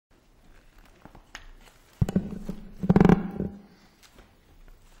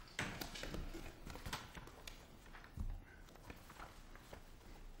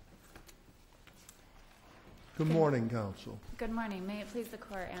Good morning, counsel. Good morning. May it please the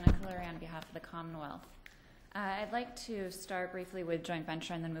Court, Anna Hillary on behalf of the Commonwealth. I'd like to start briefly with joint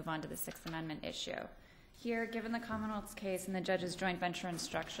venture and then move on to the Sixth Amendment issue. Here, given the Commonwealth's case and the judge's joint venture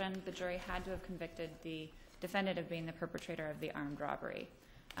instruction, the jury had to have convicted the defendant of being the perpetrator of the armed robbery.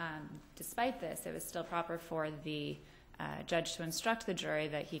 Despite this, it was still proper for the judge to instruct the jury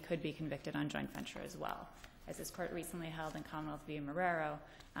that he could be convicted on joint venture as well. As this court recently held in Commonwealth v. Marrero,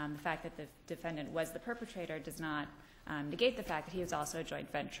 the fact that the defendant was the perpetrator does not negate the fact that he was also a joint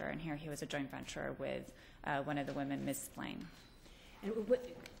venture, and here he was a joint venture with one of the women, Ms. Splain.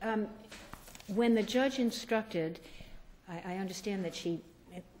 And when the judge instructed, I understand that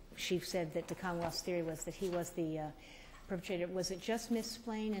she said that the Commonwealth's theory was that he was the perpetrator. Was it just Ms.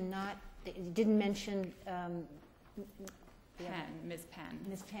 Splain and not, it didn't mention Ms. Penn.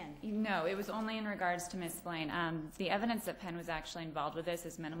 Ms. Penn. No, it was only in regards to Ms. Splain. The evidence that Penn was actually involved with this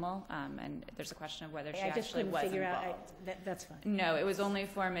is minimal, and there's a question of whether she actually was involved. That's fine. No, it was only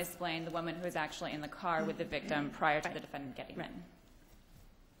for Ms. Splain, the woman who was actually in the car with the victim prior to the defendant getting in.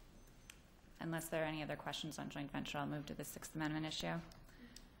 Unless there are any other questions on joint venture, I'll move to the Sixth Amendment issue.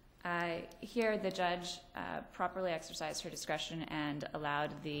 Here, the judge properly exercised her discretion and allowed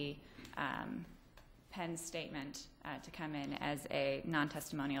the Penn statement to come in as a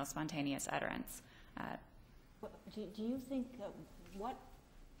non-testimonial spontaneous utterance. Do you think, what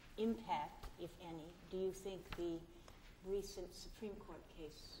impact, if any, do you think the recent Supreme Court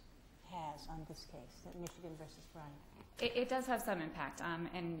case has on this case, Michigan versus Bryant? It does have some impact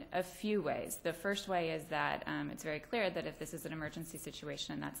in a few ways. The first way is that it's very clear that if this is an emergency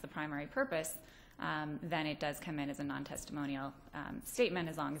situation and that's the primary purpose, then it does come in as a non-testimonial statement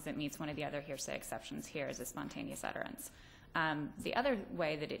as long as it meets one of the other hearsay exceptions here as a spontaneous utterance. The other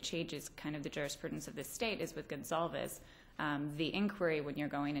way that it changes kind of the jurisprudence of this state is with Gonsalves. The inquiry when you're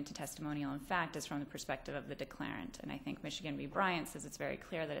going into testimonial in fact is from the perspective of the declarant. And I think Michigan v. Bryant says it's very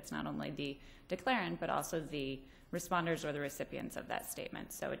clear that it's not only the declarant but also the responders or the recipients of that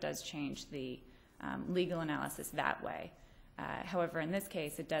statement. So it does change the legal analysis that way. However, in this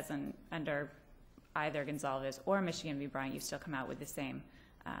case, it doesn't, under either Gonsalves or Michigan v. Bryant, you still come out with the same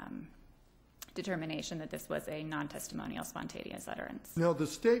determination that this was a non-testimonial spontaneous utterance. Now, the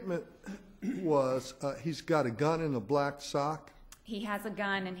statement was he's got a gun in a black sock. He has a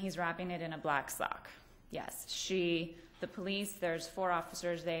gun and he's wrapping it in a black sock. Yes. The police, there's 4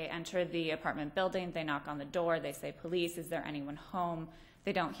 officers. They enter the apartment building. They knock on the door. They say, "Police, is there anyone home?"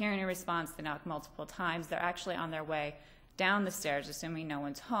 They don't hear any response. They knock multiple times. They're actually on their way down the stairs, assuming no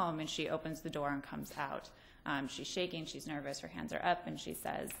one's home, and she opens the door and comes out. She's shaking. She's nervous. Her hands are up, and she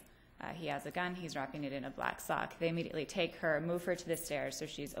says, he has a gun. He's wrapping it in a black sock. They immediately take her, move her to the stairs so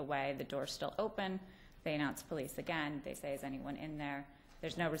she's away. The door's still open. They announce police again. They say, "Is anyone in there?"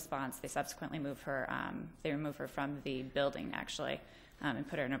 There's no response. They subsequently move her. They remove her from the building, actually, and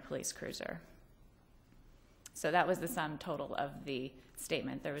put her in a police cruiser. So that was the sum total of the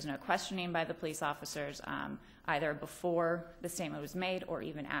statement. There was no questioning by the police officers, either before the statement was made or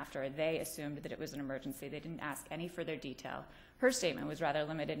even after. They assumed that it was an emergency. They didn't ask any further detail. Her statement was rather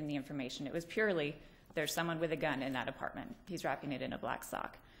limited in the information. It was purely, there's someone with a gun in that apartment. He's wrapping it in a black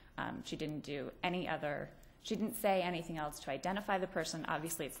sock. She didn't do any other. She didn't say anything else to identify the person.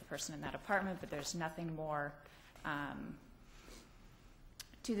 Obviously, it's the person in that apartment, but there's nothing more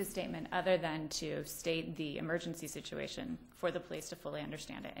to the statement other than to state the emergency situation for the police to fully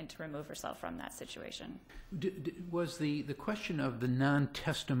understand it and to remove herself from that situation. Was the question of the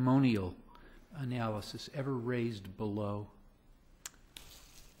non-testimonial analysis ever raised below?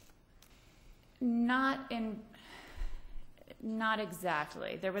 Not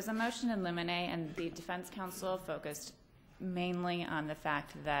exactly. There was a motion in limine, and the defense counsel focused mainly on the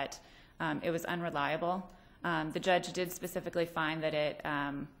fact that it was unreliable. The judge did specifically find that it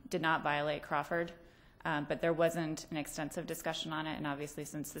did not violate Crawford, but there wasn't an extensive discussion on it, and obviously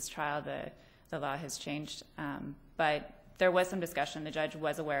since this trial the law has changed. But there was some discussion. The judge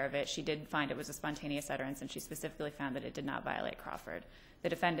was aware of it. She did find it was a spontaneous utterance, and she specifically found that it did not violate Crawford. The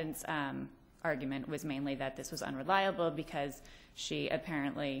defendant's argument was mainly that this was unreliable because she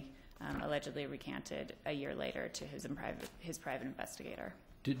apparently allegedly recanted a year later to his private investigator.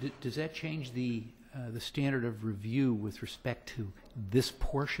 Does that change the standard of review with respect to this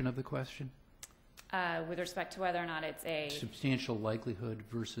portion of the question? With respect to whether or not it's a substantial likelihood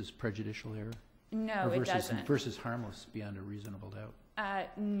versus prejudicial error? No, it doesn't. Versus harmless beyond a reasonable doubt?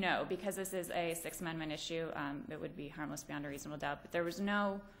 No, because this is a Sixth Amendment issue, it would be harmless beyond a reasonable doubt. But there was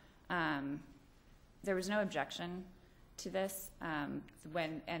no objection to this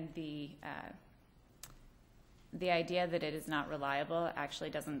the idea that it is not reliable actually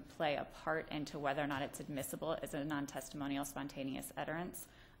doesn't play a part into whether or not it's admissible as a non-testimonial spontaneous utterance.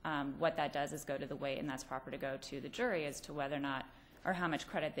 What that does is go to the weight, and that's proper to go to the jury as to whether or not, or how much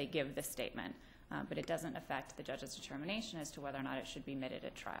credit they give the statement. But it doesn't affect the judge's determination as to whether or not it should be admitted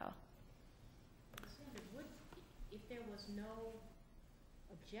at trial. If there was no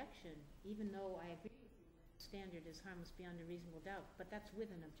objection, even though I agree with you, the standard is harmless beyond a reasonable doubt, but that's with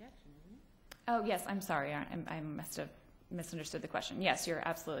an objection, isn't it? Oh, yes, I'm sorry. I must have misunderstood the question. Yes, you're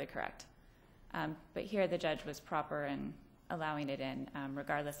absolutely correct. But here the judge was proper in allowing it in,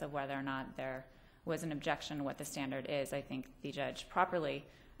 regardless of whether or not there was an objection, what the standard is. I think the judge properly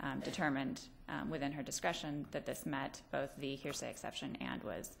determined within her discretion that this met both the hearsay exception and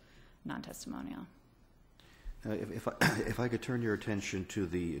was non-testimonial. If I could turn your attention to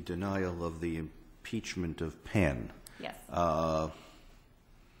the denial of the impeachment of Penn. Yes.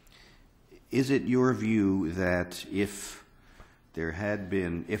 Is it your view that if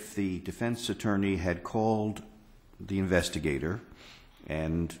the defense attorney had called the investigator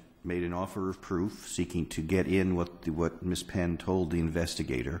and made an offer of proof seeking to get in what Ms. Penn told the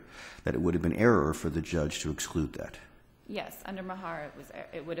investigator, that it would have been error for the judge to exclude that? Yes, under Mahar,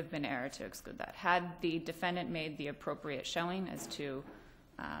 it would have been error to exclude that. Had the defendant made the appropriate showing as to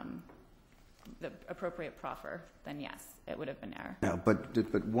the appropriate proffer, then yes, it would have been error. Now,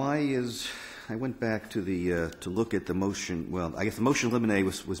 but why is, I went back to the to look at the motion. Well, I guess the motion in limine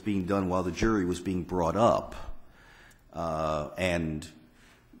was being done while the jury was being brought up, and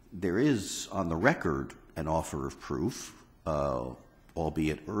there is on the record an offer of proof,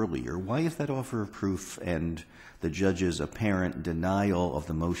 albeit earlier. Why is that offer of proof and the judge's apparent denial of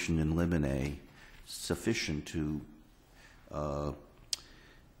the motion in limine sufficient to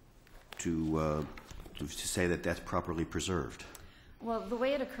say that that's properly preserved? Well, the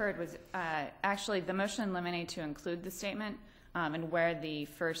way it occurred was actually the motion in limine to include the statement and where the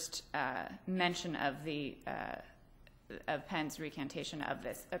first mention of of Penn's recantation of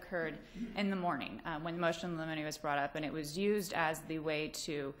this occurred in the morning when the motion in limine was brought up, and it was used as the way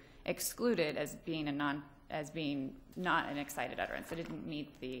to exclude it as being not an excited utterance. It didn't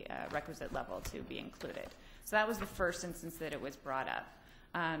meet the requisite level to be included. So that was the first instance that it was brought up.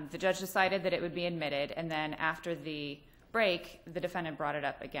 The judge decided that it would be admitted, and then after the break, the defendant brought it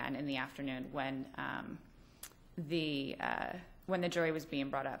up again in the afternoon when the jury was being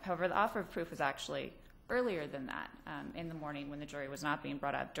brought up. However, the offer of proof was actually earlier than that, in the morning when the jury was not being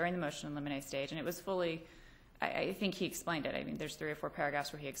brought up during the motion in limine stage, and it was fully, I think he explained it. I mean, there's 3 or 4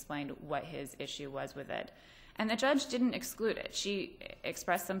 paragraphs where he explained what his issue was with it. And the judge didn't exclude it. She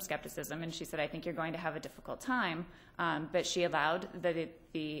expressed some skepticism, and she said, I think you're going to have a difficult time, but she allowed the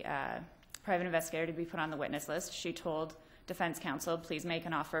private investigator to be put on the witness list. She told defense counsel, please make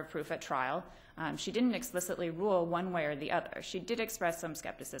an offer of proof at trial. She didn't explicitly rule one way or the other. She did express some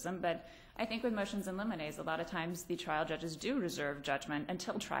skepticism, but I think with motions in limine, a lot of times the trial judges do reserve judgment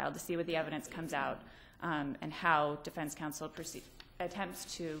until trial to see what the evidence comes out and how defense counsel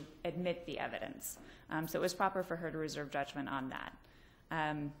attempts to admit the evidence. So it was proper for her to reserve judgment on that.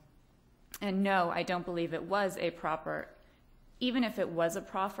 And no, I don't believe it was a proper, even if it was a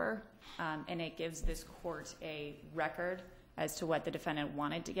proffer, and it gives this court a record as to what the defendant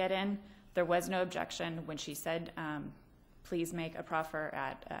wanted to get in, there was no objection when she said, please make a proffer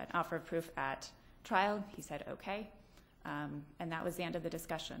an offer of proof at trial. He said, okay. And that was the end of the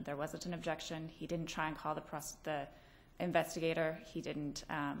discussion. There wasn't an objection. He didn't try and call the investigator. He didn't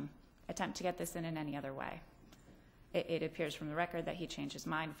attempt to get this in any other way. It appears from the record that he changed his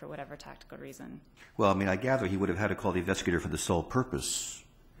mind for whatever tactical reason. Well, I mean, I gather he would have had to call the investigator for the sole purpose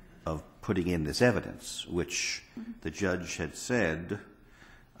of putting in this evidence, which the judge had said,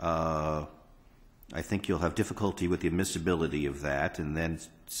 I think you'll have difficulty with the admissibility of that, and then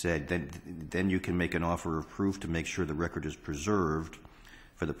said, then you can make an offer of proof to make sure the record is preserved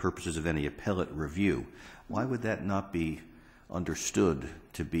for the purposes of any appellate review. Why would that not be understood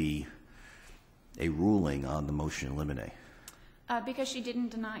to be a ruling on the motion in limine? Because she didn't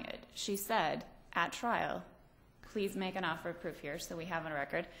deny it. She said at trial, please make an offer of proof here so we have a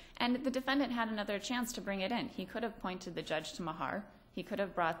record. And the defendant had another chance to bring it in. He could have pointed the judge to Mahar. He could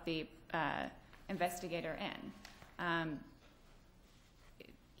have brought the investigator in.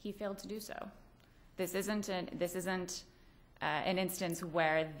 He failed to do so. This isn't an instance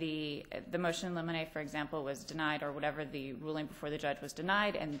where the motion in limine, for example, was denied, or whatever the ruling before the judge was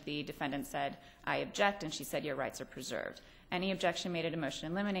denied, and the defendant said, I object, and she said, your rights are preserved. Any objection made at a motion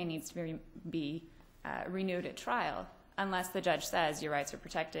in limine needs to be renewed at trial, unless the judge says your rights are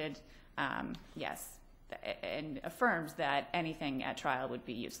protected, yes, and affirms that anything at trial would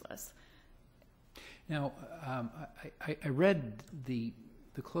be useless. Now, I read the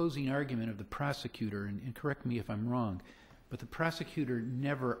closing argument of the prosecutor, and correct me if I'm wrong, but the prosecutor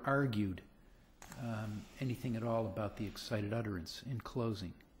never argued anything at all about the excited utterance in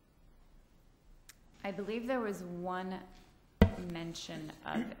closing. I believe there was one mention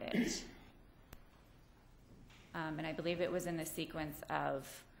of it. And I believe it was in the sequence of...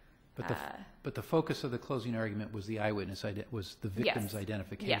 But the focus of the closing argument was the eyewitness, was the victim's yes.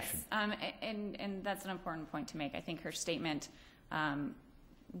 identification. Yes, and that's an important point to make. I think her statement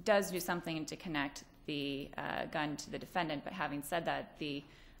does do something to connect the gun to the defendant, but having said that, the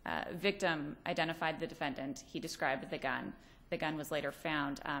victim identified the defendant. He described the gun. The gun was later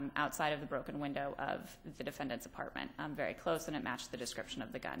found outside of the broken window of the defendant's apartment, very close, and it matched the description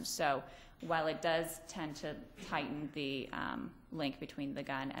of the gun. So while it does tend to tighten the link between the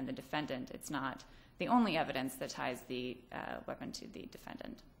gun and the defendant, it's not the only evidence that ties the weapon to the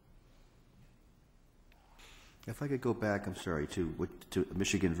defendant. If I could go back, I'm sorry, to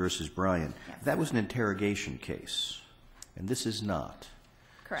Michigan versus Bryan. Yes. That was an interrogation case, and this is not.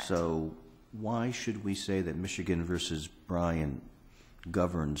 Correct. So why should we say that Michigan versus Bryan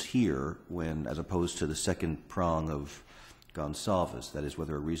governs here when, as opposed to the second prong of Gonsalves, that is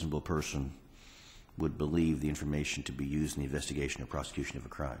whether a reasonable person would believe the information to be used in the investigation or prosecution of a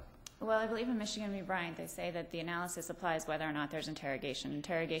crime? Well, I believe in Michigan v. Bryant, they say that the analysis applies whether or not there's interrogation.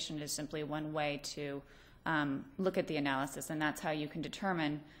 Interrogation is simply one way to look at the analysis, and that's how you can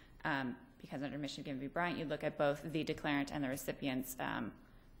determine, because under Michigan v. Bryant, you look at both the declarant and the recipient's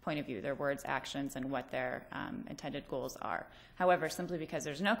point of view, their words, actions, and what their intended goals are. However, simply because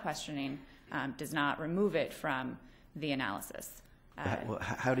there's no questioning does not remove it from the analysis.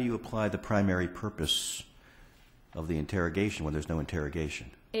 How do you apply the primary purpose of the interrogation when there's no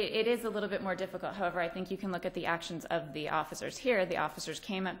interrogation? It is a little bit more difficult. However, I think you can look at the actions of the officers here. The officers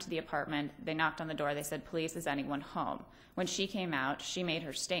came up to the apartment. They knocked on the door. They said, "Police, is anyone home?" When she came out, she made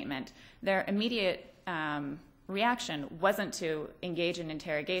her statement. Their immediate reaction wasn't to engage in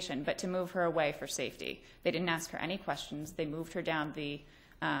interrogation, but to move her away for safety. They didn't ask her any questions. They moved her down the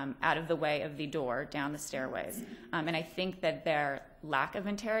out of the way of the door, down the stairways. And I think that their lack of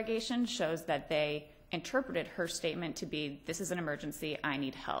interrogation shows that they interpreted her statement to be, "This is an emergency, I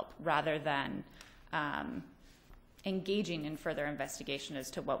need help," rather than engaging in further investigation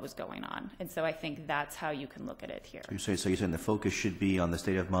as to what was going on. And so I think that's how you can look at it here. So you're saying the focus should be on the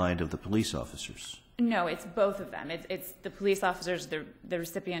state of mind of the police officers? No, it's both of them. It's the police officers, the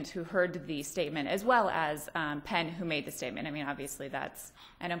recipient who heard the statement, as well as Penn, who made the statement. I mean, obviously that's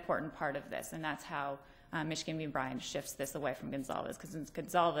an important part of this, and that's how Michigan v. Bryan shifts this away from Gonsalves, because in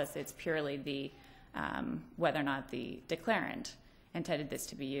Gonsalves it's purely the whether or not the declarant intended this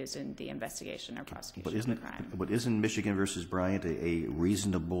to be used in the investigation or prosecution of the crime. But isn't Michigan versus Bryant a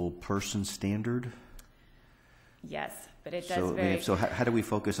reasonable person standard? Yes, but it does So how do we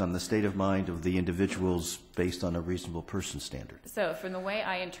focus on the state of mind of the individuals based on a reasonable person standard? So from the way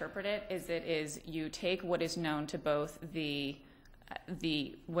I interpret it is you take what is known to both the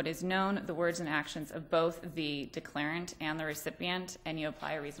words and actions of both the declarant and the recipient, and you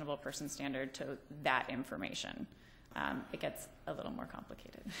apply a reasonable person standard to that information. It gets a little more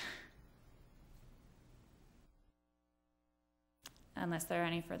complicated. Unless there are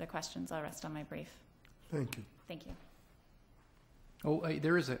any further questions, I'll rest on my brief. Thank you. Thank you. Oh,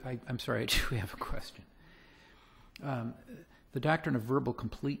 I'm sorry, I do have a question. The doctrine of verbal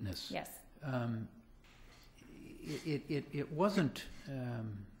completeness. Yes. It wasn't,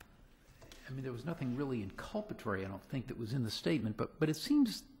 I mean, there was nothing really inculpatory, I don't think, that was in the statement, but it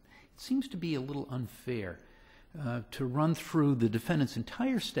seems to be a little unfair to run through the defendant's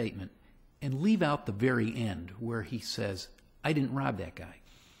entire statement and leave out the very end where he says, "I didn't rob that guy."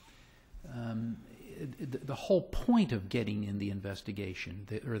 The whole point of getting in the investigation,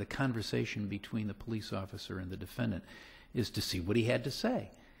 or the conversation between the police officer and the defendant, is to see what he had to say.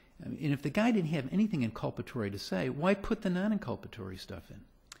 And if the guy didn't have anything inculpatory to say, why put the non-inculpatory stuff in?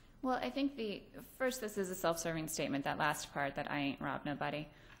 Well, I think first, this is a self-serving statement, that last part, that I ain't robbed nobody.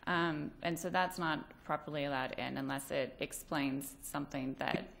 And so that's not properly allowed in unless it explains something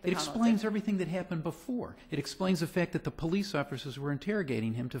that It explains everything that happened before. It explains the fact that the police officers were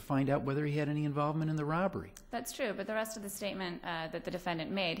interrogating him to find out whether he had any involvement in the robbery. That's true, but the rest of the statement that the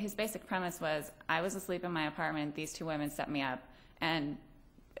defendant made, his basic premise was, I was asleep in my apartment, these two women set me up, and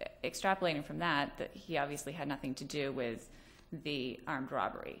extrapolating from that he obviously had nothing to do with the armed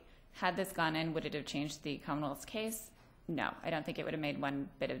robbery. Had this gone in, would it have changed the Commonwealth's case? No, I don't think it would have made one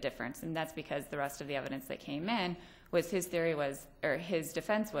bit of difference, and that's because the rest of the evidence that came in was his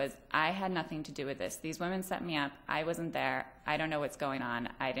defense was, I had nothing to do with this. These women set me up. I wasn't there. I don't know what's going on.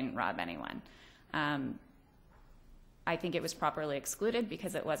 I didn't rob anyone. I think it was properly excluded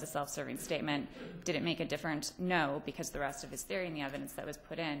because it was a self-serving statement. Did it make a difference? No, because the rest of his theory and the evidence that was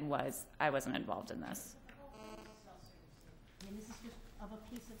put in was, I wasn't involved in this. I mean, this is just of a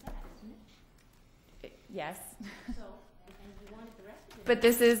piece of that, isn't it? Yes. So, and you wanted the rest of it. But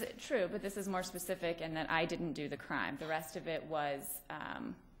this is true, but this is more specific in that I didn't do the crime. The rest of it was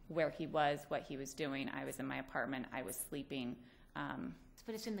where he was, what he was doing. I was in my apartment. I was sleeping.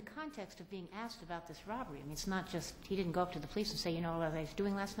 But it's in the context of being asked about this robbery. I mean, it's not just, he didn't go up to the police and say, you know what I was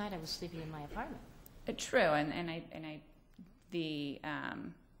doing last night? I was sleeping in my apartment. True, and the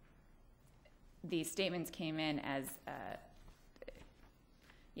statements came in as,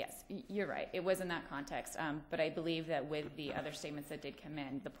 yes, you're right. It was in that context, but I believe that with the other statements that did come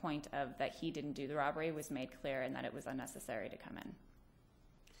in, the point of that he didn't do the robbery was made clear and that it was unnecessary to come in.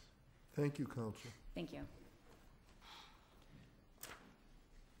 Thank you, Counsel. Thank you.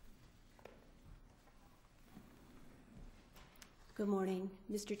 Good morning,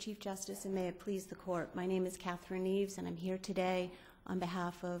 Mr. Chief Justice, and may it please the Court. My name is Catherine Eves, and I'm here today on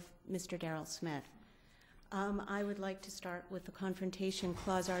behalf of Mr. Darrell Smith. I would like to start with the Confrontation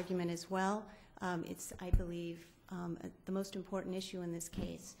Clause argument as well. It's, I believe, the most important issue in this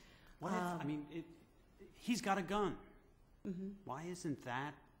case. What if, he's got a gun. Why isn't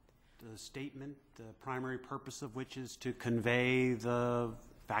that the statement, the primary purpose of which is to convey the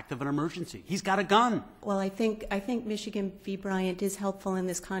fact of an emergency? He's got a gun. Well, I think Michigan v. Bryant is helpful in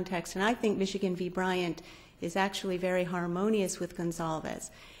this context, and I think Michigan v. Bryant is actually very harmonious with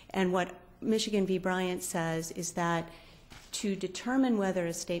Gonzalez. And what Michigan v. Bryant says is that to determine whether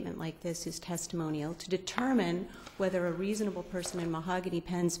a statement like this is testimonial, to determine whether a reasonable person in Mahogany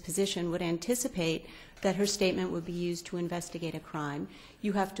Penn's position would anticipate that her statement would be used to investigate a crime,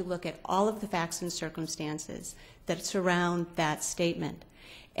 you have to look at all of the facts and circumstances that surround that statement.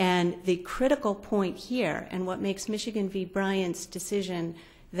 And the critical point here, and what makes Michigan v. Bryant's decision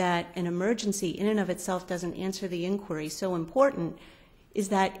that an emergency in and of itself doesn't answer the inquiry so important, is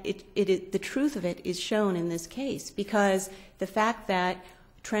that the truth of it is shown in this case. Because the fact that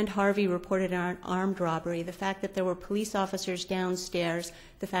Trent Harvey reported an armed robbery, the fact that there were police officers downstairs,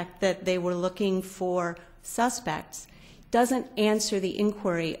 the fact that they were looking for suspects, doesn't answer the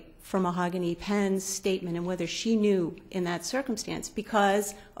inquiry for Mahogany Penn's statement and whether she knew in that circumstance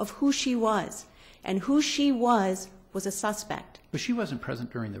because of who she was. And who she was a suspect. But she wasn't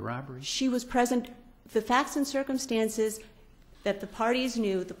present during the robbery? She was present. The facts and circumstances that the parties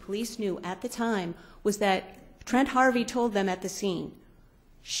knew, the police knew at the time, was that Trent Harvey told them at the scene.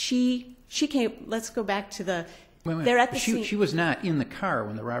 She came, let's go back to the, they're at the scene. She was not in the car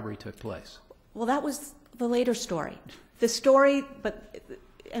when the robbery took place. Well, that was the later story. The story,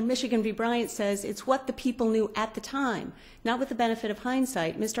 and Michigan v. Bryant says it's what the people knew at the time. Not with the benefit of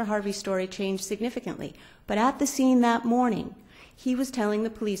hindsight. Mr. Harvey's story changed significantly. But at the scene that morning, he was telling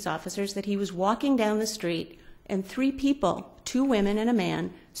the police officers that he was walking down the street and 3 people, 2 women and a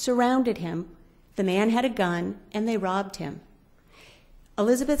man, surrounded him. The man had a gun and they robbed him.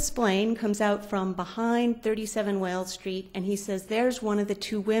 Elizabeth Splain comes out from behind 37 Wales Street and he says, there's one of the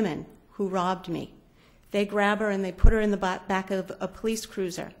 2 women who robbed me. They grab her and they put her in the back of a police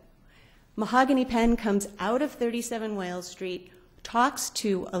cruiser. Mahogany Penn comes out of 37 Wales Street, talks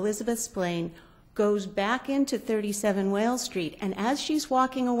to Elizabeth Splain, goes back into 37 Wales Street, and as she's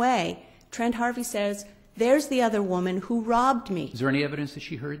walking away, Trent Harvey says, there's the other woman who robbed me. Is there any evidence that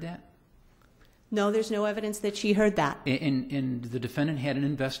she heard that? No, there's no evidence that she heard that. And the defendant had an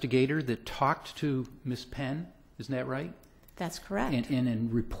investigator that talked to Miss Penn, isn't that right? That's correct.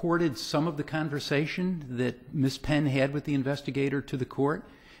 And reported some of the conversation that Miss Penn had with the investigator to the court,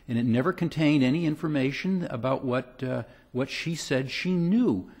 and it never contained any information about what she said she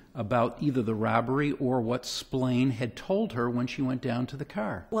knew about either the robbery or what Splain had told her when she went down to the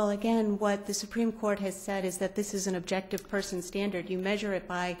car. Well, again, what the Supreme Court has said is that this is an objective person standard. You measure it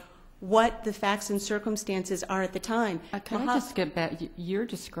by what the facts and circumstances are at the time. Can I just get back? You're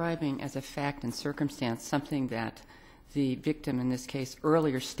describing as a fact and circumstance something that the victim in this case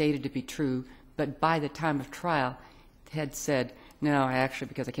earlier stated to be true, but by the time of trial had said, no, I actually,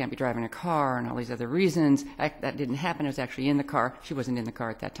 because I can't be driving a car and all these other reasons, that didn't happen. I was actually in the car. She wasn't in the car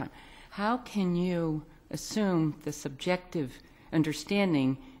at that time. How can you assume the subjective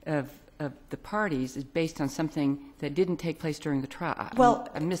understanding of the parties is based on something that didn't take place during the trial? Well,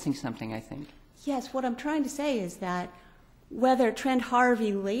 I'm missing something, I think. Yes, what I'm trying to say is that whether Trent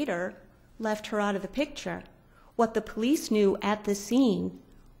Harvey later left her out of the picture, what the police knew at the scene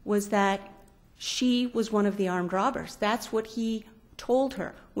was that she was one of the armed robbers. That's what he told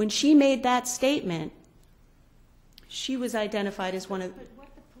her. When she made that statement, she was identified as one of... But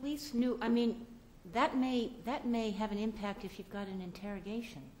what the police knew, I mean, that may have an impact if you've got an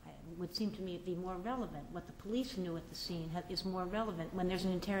interrogation. It would seem to me to be more relevant. What the police knew at the scene is more relevant when there's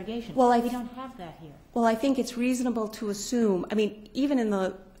an interrogation. Well, we don't have that here. Well, I think it's reasonable to assume, I mean, even in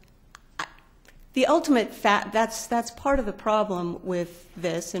the ultimate fact, that's part of the problem with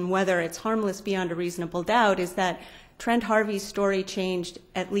this, and whether it's harmless beyond a reasonable doubt, is that Trent Harvey's story changed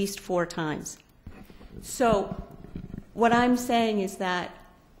at least 4 times. So what I'm saying is that,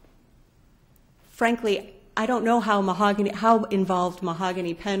 frankly, I don't know how involved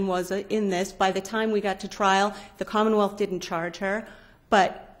Mahogany Penn was in this. By the time we got to trial, the Commonwealth didn't charge her,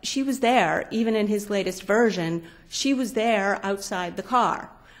 but she was there, even in his latest version, she was there outside the car.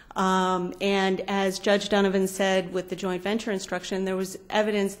 And as Judge Donovan said with the joint venture instruction, there was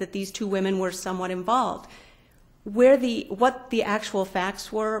evidence that these 2 women were somewhat involved. What the actual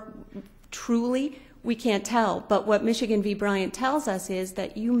facts were truly, we can't tell. But what Michigan v. Bryant tells us is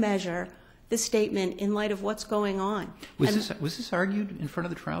that you measure the statement in light of what's going on. Was this argued in front of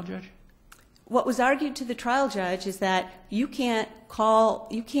the trial judge? What was argued to the trial judge is that you can't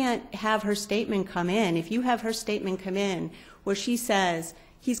have her statement come in. If you have her statement come in where she says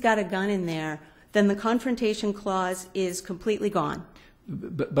he's got a gun in there, then the confrontation clause is completely gone.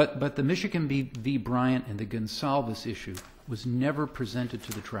 But the Michigan v. Bryant and the Gonsalves issue was never presented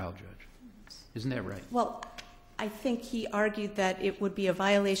to the trial judge. Isn't that right? Well, I think he argued that it would be a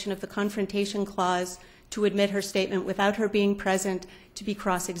violation of the confrontation clause to admit her statement without her being present to be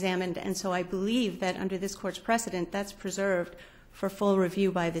cross-examined. And so I believe that under this Court's precedent, that's preserved for full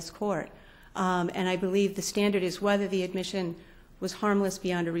review by this Court. And I believe the standard is whether the admission was harmless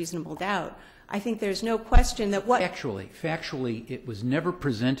beyond a reasonable doubt. I think there's no question that what... Factually, it was never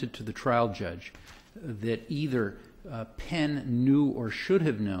presented to the trial judge that either Penn knew or should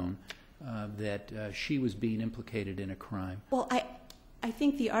have known that she was being implicated in a crime. Well, I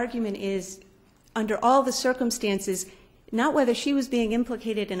think the argument is, under all the circumstances, not whether she was being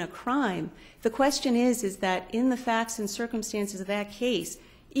implicated in a crime. The question is that in the facts and circumstances of that case,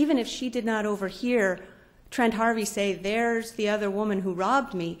 even if she did not overhear Trent Harvey say, there's the other woman who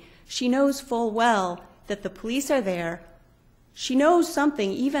robbed me, she knows full well that the police are there. She knows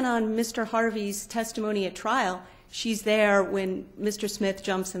something, even on Mr. Harvey's testimony at trial. She's there when Mr. Smith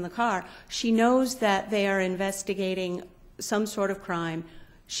jumps in the car. She knows that they are investigating some sort of crime.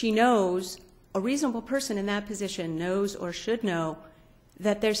 She knows, a reasonable person in that position knows or should know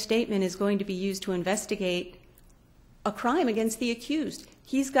that their statement is going to be used to investigate a crime against the accused.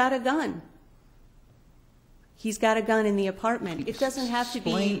 He's got a gun. He's got a gun in the apartment. It doesn't have to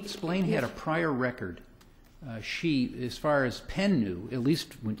be... Splain had a prior record. She, as far as Penn knew, at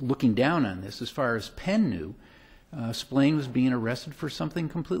least looking down on this, as far as Penn knew, Splain was being arrested for something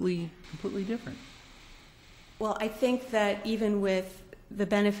completely different. Well, I think that even with the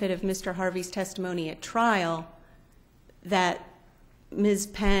benefit of Mr. Harvey's testimony at trial, that Ms.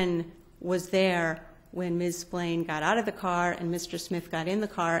 Penn was there when Ms. Splain got out of the car and Mr. Smith got in the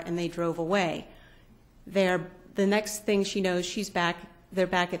car and they drove away. The next thing she knows, they're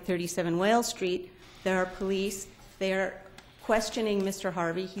back at 37 Whale Street. There are police. They're questioning Mr.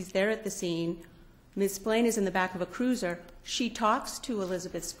 Harvey. He's there at the scene. Ms. Splain is in the back of a cruiser. She talks to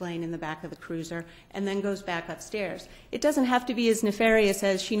Elizabeth Splain in the back of the cruiser and then goes back upstairs. It doesn't have to be as nefarious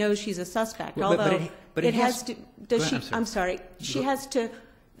as she knows she's a suspect, although it has to... I'm sorry. She has to...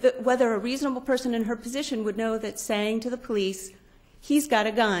 Whether a reasonable person in her position would know that saying to the police, he's got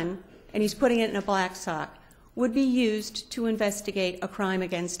a gun and he's putting it in a black sock, would be used to investigate a crime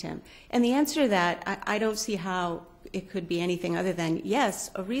against him. And the answer to that, I don't see how it could be anything other than,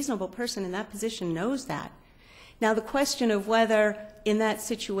 yes, a reasonable person in that position knows that. Now, the question of whether in that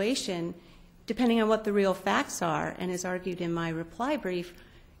situation, depending on what the real facts are, and as argued in my reply brief,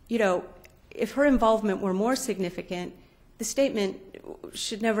 if her involvement were more significant, the statement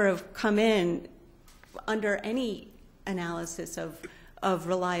should never have come in under any analysis of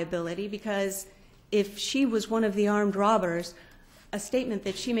reliability, because if she was one of the armed robbers, a statement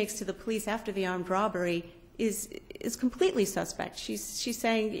that she makes to the police after the armed robbery is completely suspect. She's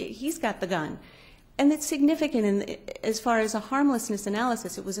saying he's got the gun. And it's significant as far as a harmlessness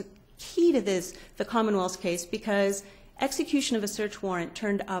analysis. It was a key to the Commonwealth's case, because execution of a search warrant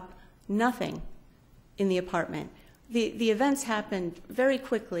turned up nothing in the apartment. The events happened very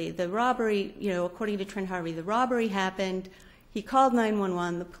quickly. The robbery, according to Trent Harvey, the robbery happened. He called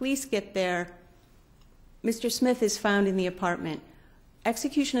 911. The police get there. Mr. Smith is found in the apartment.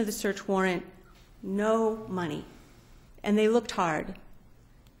 Execution of the search warrant, no money. And they looked hard.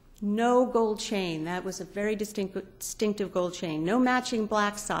 No gold chain. That was a very distinctive gold chain. No matching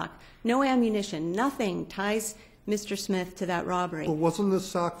black sock. No ammunition. Nothing ties Mr. Smith to that robbery. But wasn't the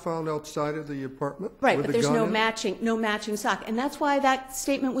sock found outside of the apartment? Right, with but the there's gun no in? matching sock. And that's why that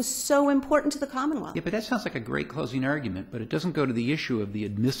statement was so important to the Commonwealth. Yeah, but that sounds like a great closing argument, but it doesn't go to the issue of the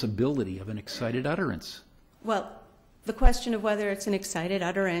admissibility of an excited utterance. Well, the question of whether it's an excited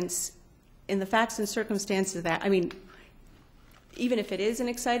utterance, in the facts and circumstances of that, I mean, even if it is an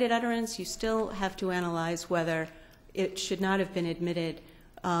excited utterance, you still have to analyze whether it should not have been admitted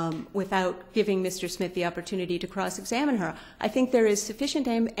without giving Mr. Smith the opportunity to cross-examine her. I think there is sufficient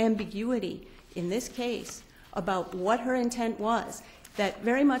ambiguity in this case about what her intent was, that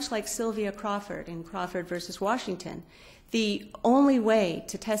very much like Sylvia Crawford in Crawford versus Washington, the only way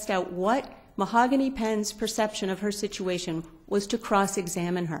to test out what Mahogany Penn's perception of her situation was to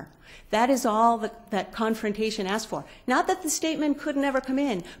cross-examine her. That is all that confrontation asked for. Not that the statement could never come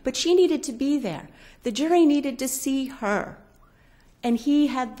in, but she needed to be there. The jury needed to see her. And he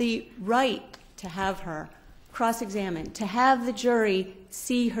had the right to have her cross-examined, to have the jury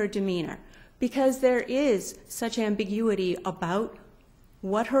see her demeanor, because there is such ambiguity about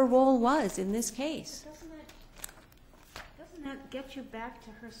what her role was in this case. Doesn't that get you back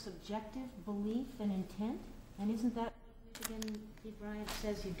to her subjective belief and intent? And isn't that what Michigan v. Bryant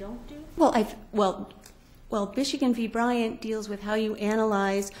says you don't do? Well, Michigan v. Bryant deals with how you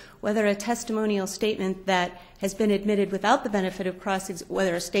analyze whether a testimonial statement that has been admitted without the benefit of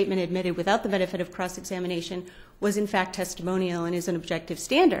whether a statement admitted without the benefit of cross-examination was in fact testimonial and is an objective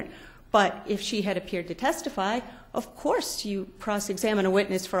standard. But if she had appeared to testify, of course you cross-examine a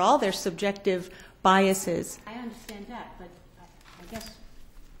witness for all their subjective biases. I understand that, but I guess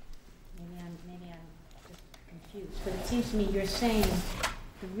maybe I'm just confused. But it seems to me you're saying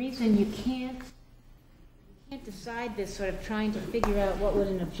the reason you can't decide this, sort of trying to figure out what would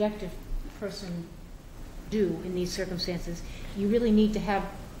an objective person do in these circumstances, you really need to have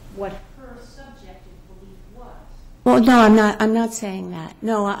what her subjective belief was. Well, no, I'm not saying that.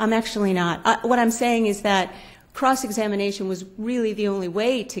 No, I'm actually not. What I'm saying is that cross-examination was really the only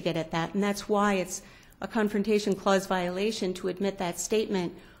way to get at that, and that's why it's a Confrontation Clause violation to admit that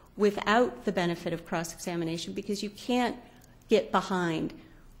statement without the benefit of cross-examination, because you can't get behind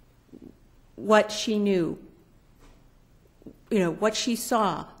what she knew, what she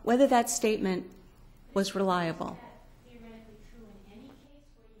saw, whether that statement was reliable. Is that theoretically true in any case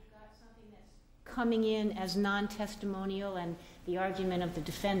where you've got something that's coming in as non-testimonial and the argument of the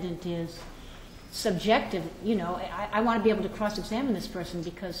defendant is subjective? I want to be able to cross-examine this person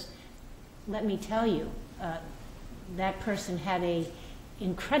because, let me tell you, that person had a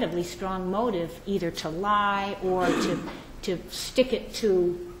incredibly strong motive either to lie or to stick it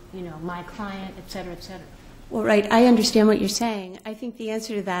to, my client, et cetera, et cetera. Well, right. I understand what you're saying. I think the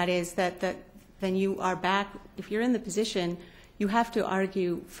answer to that is that then you are back, if you're in the position, you have to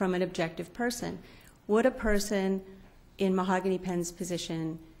argue from an objective person. Would a person in Mahogany Penn's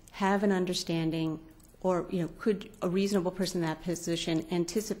position have an understanding, or could a reasonable person in that position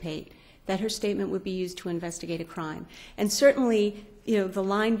anticipate that her statement would be used to investigate a crime? And certainly, the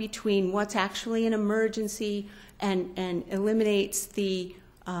line between what's actually an emergency and eliminates the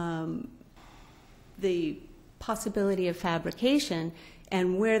possibility of fabrication,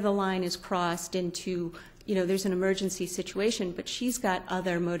 and where the line is crossed into, there's an emergency situation, but she's got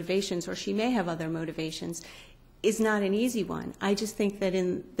other motivations, or she may have other motivations, is not an easy one. I just think that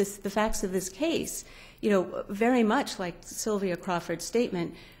in the facts of this case, very much like Sylvia Crawford's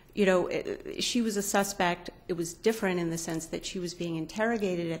statement, she was a suspect. It was different in the sense that she was being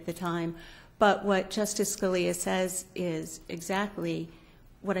interrogated at the time, but what Justice Scalia says is exactly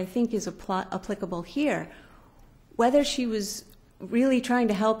what I think is applicable here. Whether she was really trying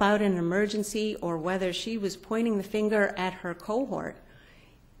to help out in an emergency or whether she was pointing the finger at her cohort,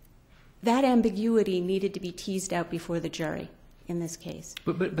 that ambiguity needed to be teased out before the jury in this case.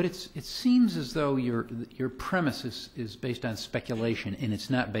 But it seems as though your premise is based on speculation and it's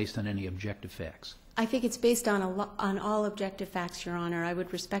not based on any objective facts. I think it's based on all objective facts, Your Honor. I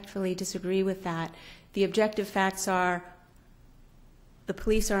would respectfully disagree with that. The objective facts are the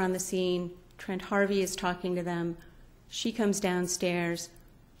police are on the scene, Trent Harvey is talking to them, she comes downstairs,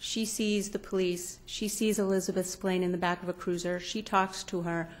 she sees the police, she sees Elizabeth Splain in the back of a cruiser, she talks to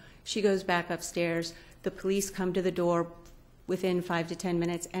her, she goes back upstairs, the police come to the door within 5 to 10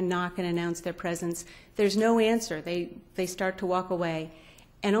 minutes and knock and announce their presence. There's no answer. They start to walk away.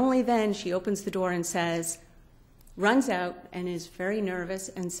 And only then she opens the door and says, runs out and is very nervous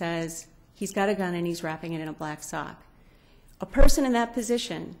and says, he's got a gun and he's wrapping it in a black sock. A person in that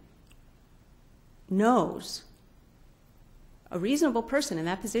position knows, a reasonable person in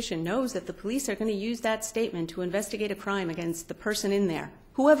that position knows that the police are going to use that statement to investigate a crime against the person in there,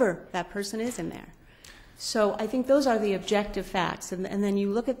 whoever that person is in there. So I think those are the objective facts. And then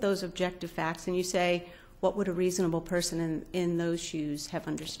you look at those objective facts and you say, what would a reasonable person in those shoes have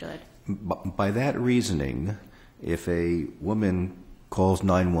understood? By that reasoning, if a woman calls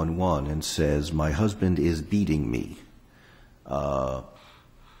 911 and says, my husband is beating me,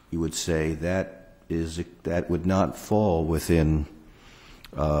 you would say that would not fall within,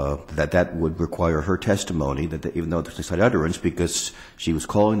 that would require her testimony, that even though it's not utterance, because she was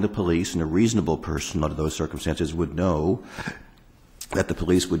calling the police, and a reasonable person under those circumstances would know that the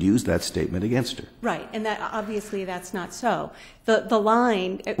police would use that statement against her. Right, and that obviously that's not so. The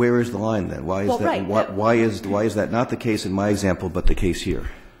line. Where is the line then? Why is well, that? Right. Why is that not the case in my example, but the case here?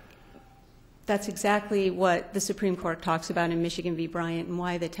 That's exactly what the Supreme Court talks about in Michigan v. Bryant, and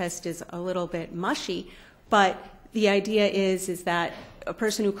why the test is a little bit mushy. But the idea is that a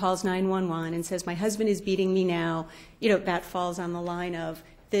person who calls 911 and says, my husband is beating me now, that falls on the line of,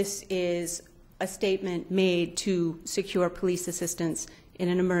 this is a statement made to secure police assistance in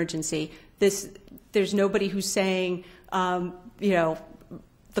an emergency. There's nobody who's saying, the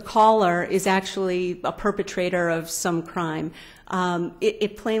caller is actually a perpetrator of some crime.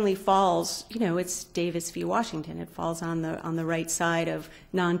 It plainly falls, it's Davis v. Washington. It falls on the right side of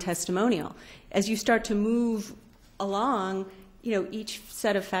non-testimonial. As you start to move along, each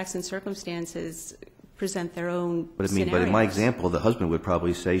set of facts and circumstances present their own scenarios. But in my example, the husband would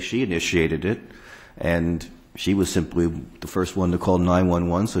probably say she initiated it, and she was simply the first one to call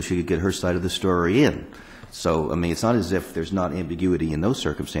 911 so she could get her side of the story in. So, it's not as if there's not ambiguity in those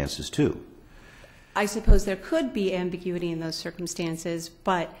circumstances, too. I suppose there could be ambiguity in those circumstances,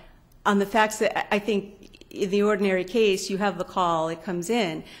 but on the facts that I think in the ordinary case, you have the call, it comes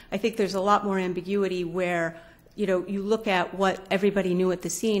in. I think there's a lot more ambiguity where you look at what everybody knew at the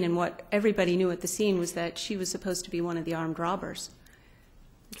scene, and what everybody knew at the scene was that she was supposed to be one of the armed robbers.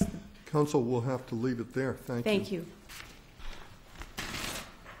 Counsel, we'll have to leave it there. Thank you. Thank you.